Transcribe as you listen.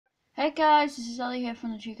Hey guys, this is Ellie here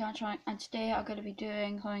from the Chica Animatronic, and today I'm going to be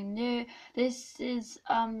doing something new. This is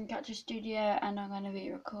Gacha Studio, and I'm going to be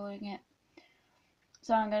recording it.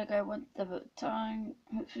 So I'm going to go one step at a time.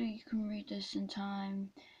 Hopefully you can read this in time.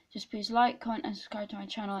 Just please like, comment, and subscribe to my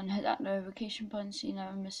channel, and hit that notification button so you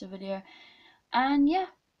never miss a video. And yeah,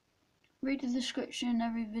 read the description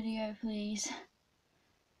every video, please.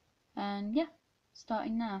 And yeah,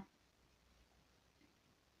 starting now.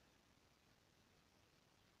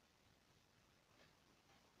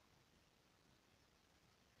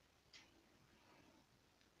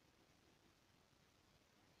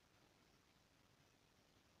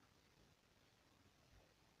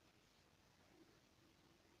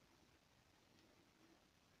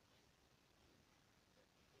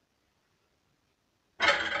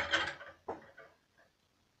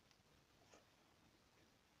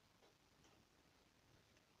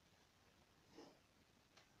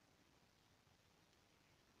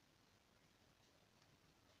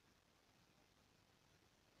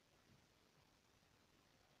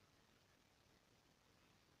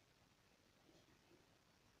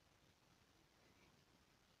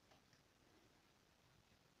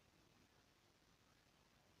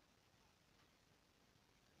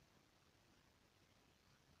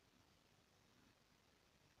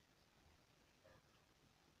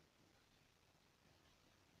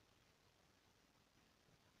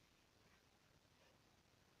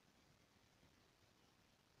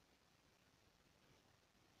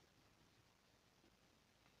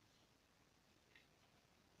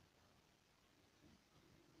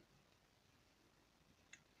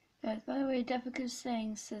 Guys, by the way, Devica's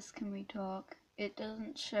saying sis can we talk? It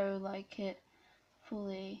doesn't show like it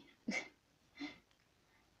fully.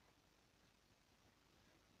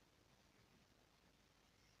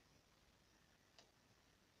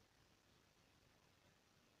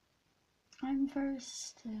 I'm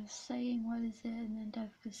first saying what is it, and then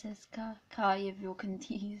Devica says Kai if you're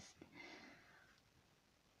confused.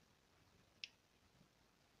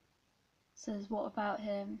 Says what about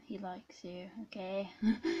him? He likes you. Okay.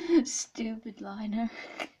 Stupid liner.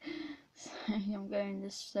 Sorry, I'm going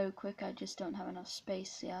this so quick I just don't have enough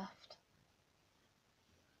space left.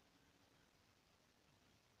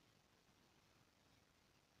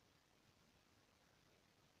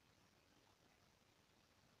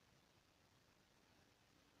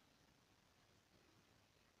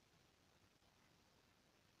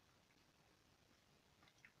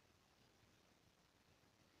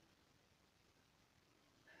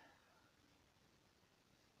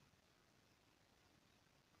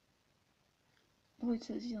 What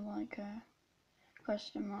does you like her?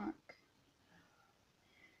 Question mark.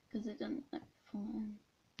 Because it doesn't look full in.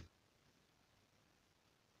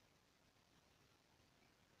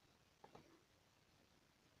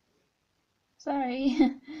 Sorry.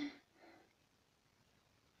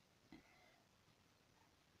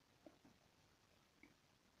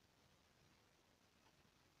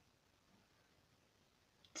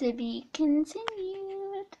 To be continued.